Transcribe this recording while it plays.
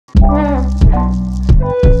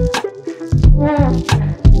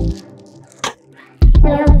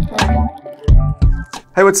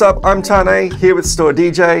Hey, what's up? I'm Tarnay, here with Store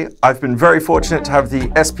DJ. I've been very fortunate to have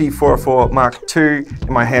the SP-404 MKII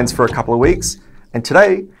in my hands for a couple of weeks. And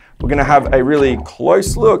today, we're gonna have a really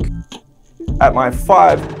close look at my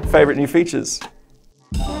 5 favorite new features.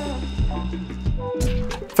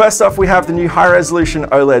 First off, we have the new high-resolution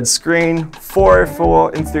OLED screen.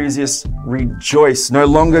 404 enthusiasts rejoice. No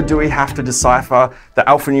longer do we have to decipher the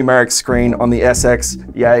alphanumeric screen on the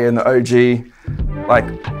SX, the A, and the OG.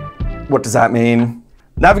 Like, what does that mean?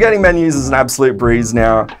 Navigating menus is an absolute breeze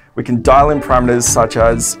now. We can dial in parameters such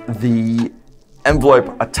as the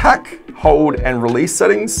envelope attack, hold, and release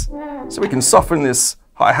settings. So we can soften this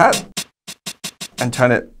hi-hat and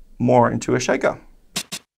turn it more into a shaker.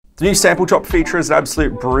 The new sample chop feature is an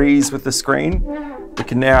absolute breeze with the screen. We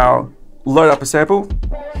can now load up a sample,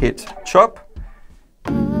 hit chop,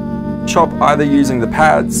 chop either using the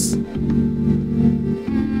pads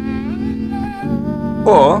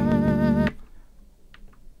or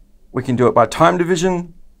we can do it by time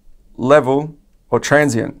division, level, or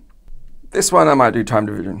transient. This one I might do time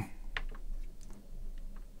division.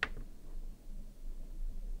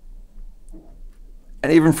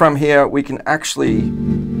 And even from here, we can actually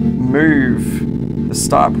move the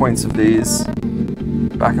start points of these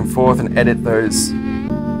back and forth and edit those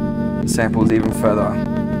samples even further.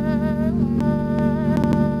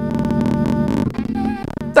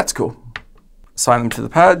 That's cool. Assign them to the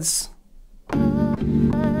pads.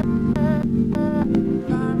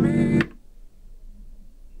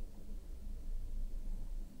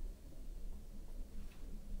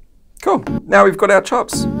 Cool, now we've got our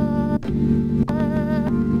chops.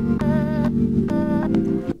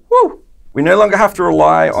 Woo! We no longer have to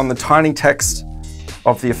rely on the tiny text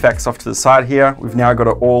of the effects off to the side here. We've now got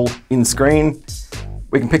it all in screen.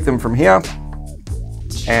 We can pick them from here,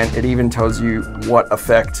 and it even tells you what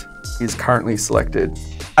effect is currently selected.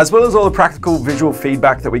 As well as all the practical visual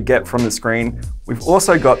feedback that we get from the screen, we've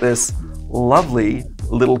also got this lovely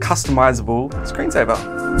little customizable screensaver.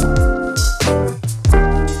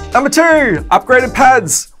 Number 2, upgraded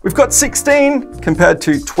pads. We've got 16 compared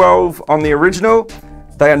to 12 on the original.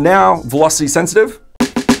 They are now velocity sensitive.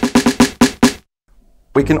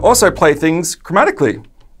 We can also play things chromatically.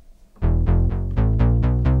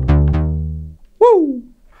 Woo!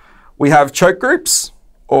 We have choke groups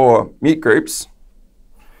or mute groups.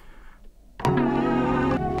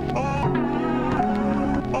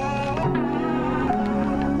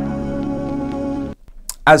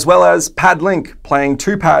 As well as pad link, playing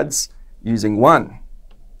 2 pads using 1.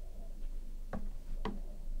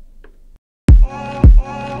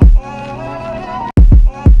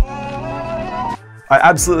 I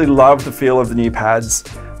absolutely love the feel of the new pads.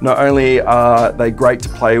 Not only are they great to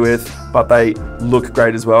play with, but they look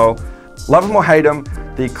great as well. Love them or hate them,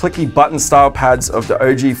 the clicky button style pads of the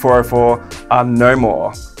OG 404 are no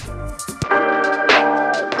more.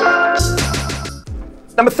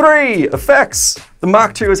 Number 3, effects. The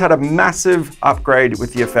Mark II has had a massive upgrade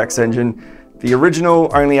with the effects engine. The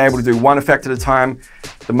original only able to do 1 effect at a time.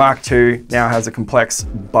 The Mark II now has a complex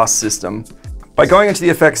bus system. By going into the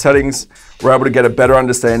effects settings, we're able to get a better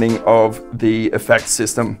understanding of the effects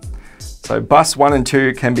system. So bus 1 and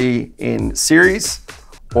 2 can be in series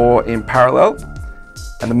or in parallel.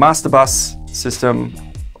 And the master bus system,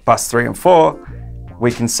 bus 3 and 4,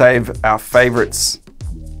 we can save our favorites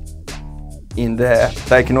in there.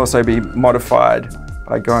 They can also be modified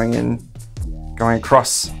by going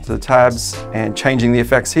across to the tabs and changing the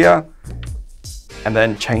effects here, and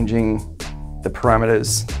then changing the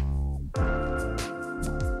parameters.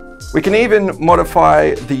 We can even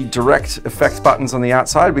modify the direct effects buttons on the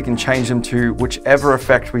outside. We can change them to whichever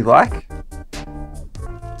effect we like,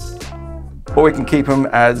 or we can keep them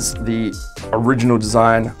as the original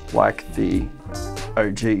design like the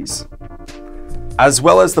OGs. As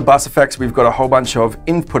well as the bus effects, we've got a whole bunch of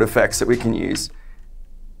input effects that we can use,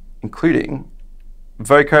 including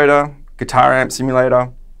vocoder, guitar amp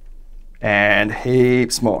simulator, and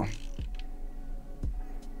heaps more.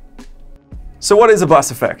 So what is a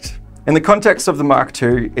bus effect? In the context of the Mark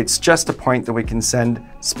II, it's just a point that we can send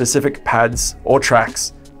specific pads or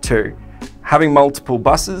tracks to. Having multiple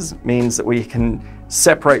buses means that we can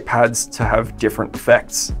separate pads to have different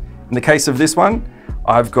effects. In the case of this one,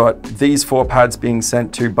 I've got these 4 pads being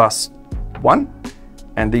sent to bus 1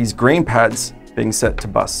 and these green pads being set to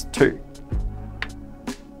bus 2.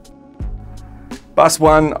 Bus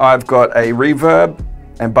 1, I've got a reverb,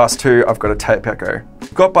 and bus 2, I've got a tape echo.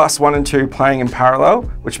 I've got bus 1 and 2 playing in parallel,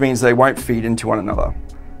 which means they won't feed into one another.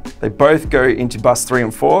 They both go into bus 3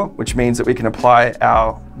 and 4, which means that we can apply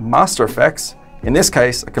our master effects, in this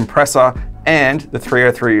case, a compressor and the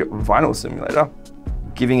 303 vinyl simulator,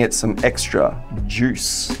 giving it some extra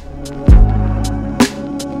juice.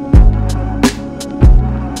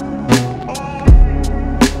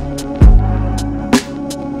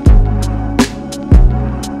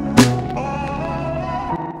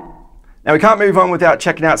 Now we can't move on without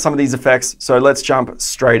checking out some of these effects, so let's jump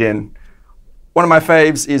straight in. One of my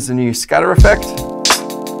faves is the new scatter effect.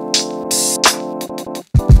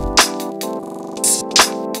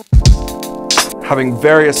 Having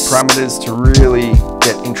various parameters to really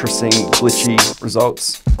get interesting, glitchy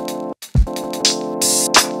results.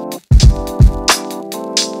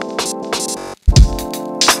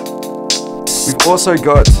 We've also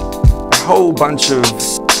got a whole bunch of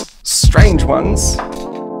strange ones.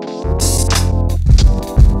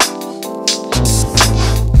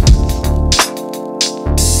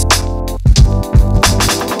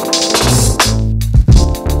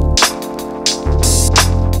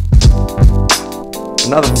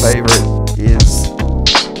 Another favorite is,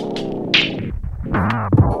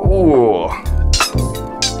 oh,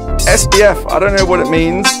 SBF. I don't know what it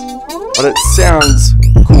means, but it sounds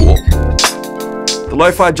cool. The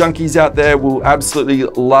lo-fi junkies out there will absolutely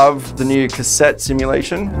love the new cassette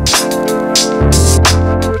simulation.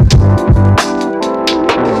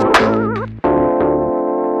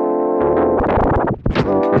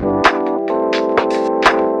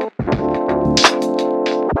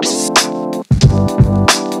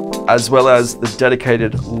 As well as the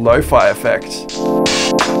dedicated lo-fi effect.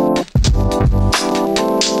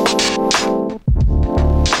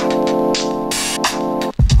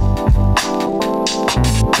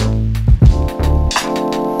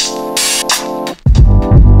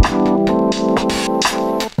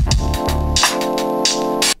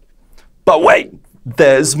 But wait,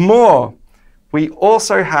 there's more. We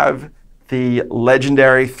also have the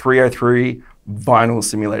legendary 303 vinyl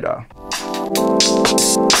simulator.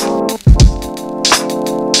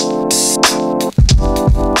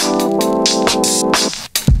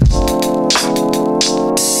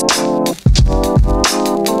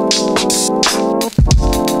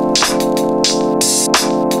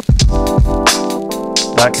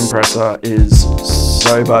 That compressor is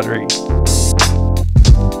so buttery.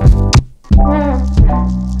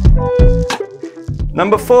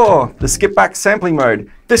 Number 4, the skip back sampling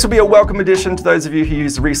mode. This will be a welcome addition to those of you who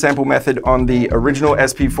use the resample method on the original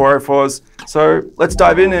SP-404s. So let's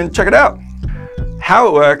dive in and check it out. How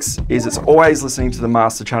it works is it's always listening to the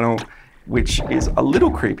master channel, which is a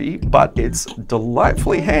little creepy, but it's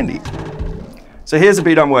delightfully handy. So here's a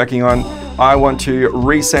beat I'm working on. I want to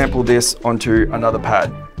resample this onto another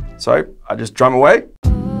pad. So I just drum away.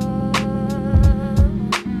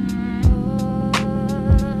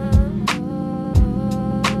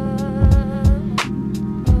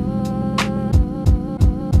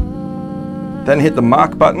 Then hit the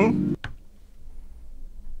mark button,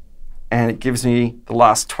 and it gives me the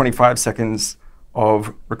last 25 seconds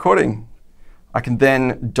of recording. I can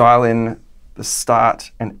then dial in the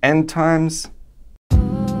start and end times.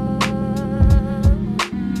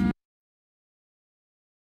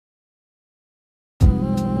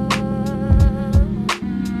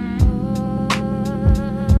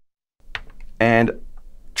 And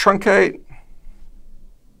truncate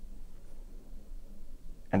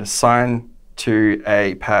and assign to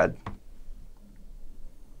a pad.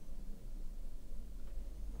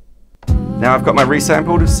 Now I've got my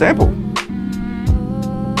resampled sample.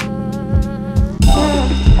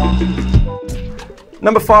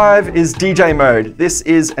 Number 5 is DJ mode. This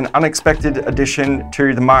is an unexpected addition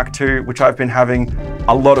to the Mark II, which I've been having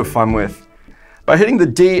a lot of fun with. By hitting the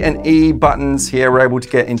D and E buttons here, we're able to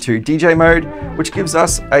get into DJ mode, which gives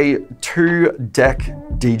us a 2-deck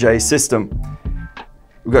DJ system.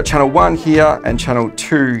 We've got channel 1 here and channel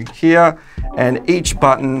 2 here, and each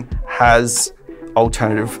button has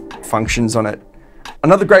alternative functions on it.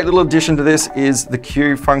 Another great little addition to this is the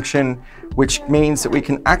cue function, which means that we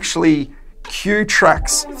can actually cue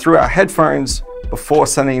tracks through our headphones before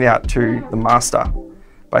sending it out to the master.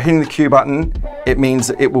 By hitting the cue button, it means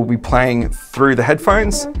that it will be playing through the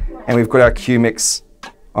headphones, and we've got our cue mix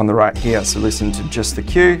on the right here. So listen to just the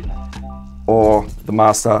cue, or the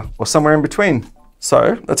master, or somewhere in between.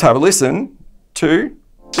 So let's have a listen to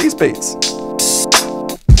these beats.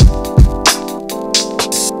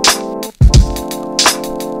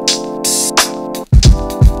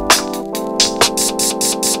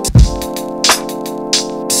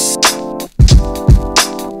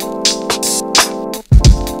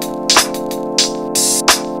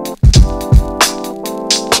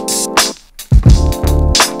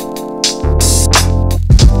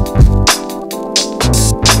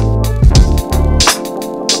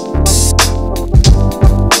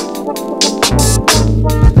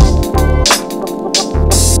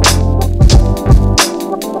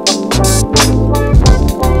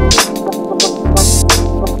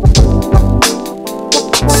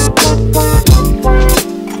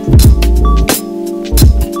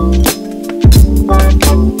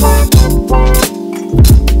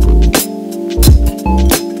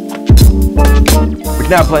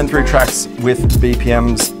 Now blend through tracks with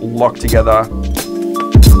BPMs locked together.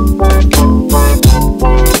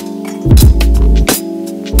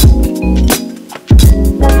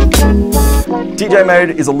 DJ mode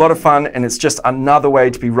is a lot of fun, and it's just another way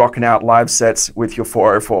to be rocking out live sets with your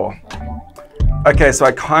 404. Okay, so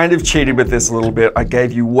I kind of cheated with this a little bit. I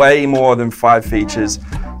gave you way more than 5 features,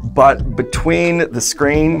 but between the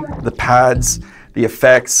screen, the pads, the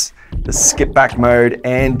effects, the skip back mode,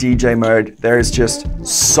 and DJ mode, there is just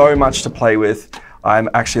so much to play with. I'm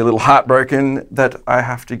actually a little heartbroken that I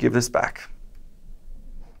have to give this back.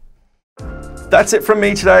 That's it from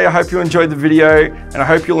me today. I hope you enjoyed the video, and I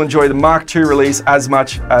hope you'll enjoy the Mark II release as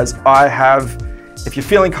much as I have. If you're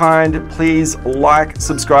feeling kind, please like,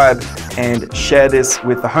 subscribe, and share this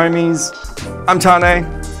with the homies. I'm Tarnay.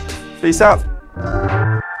 Peace out.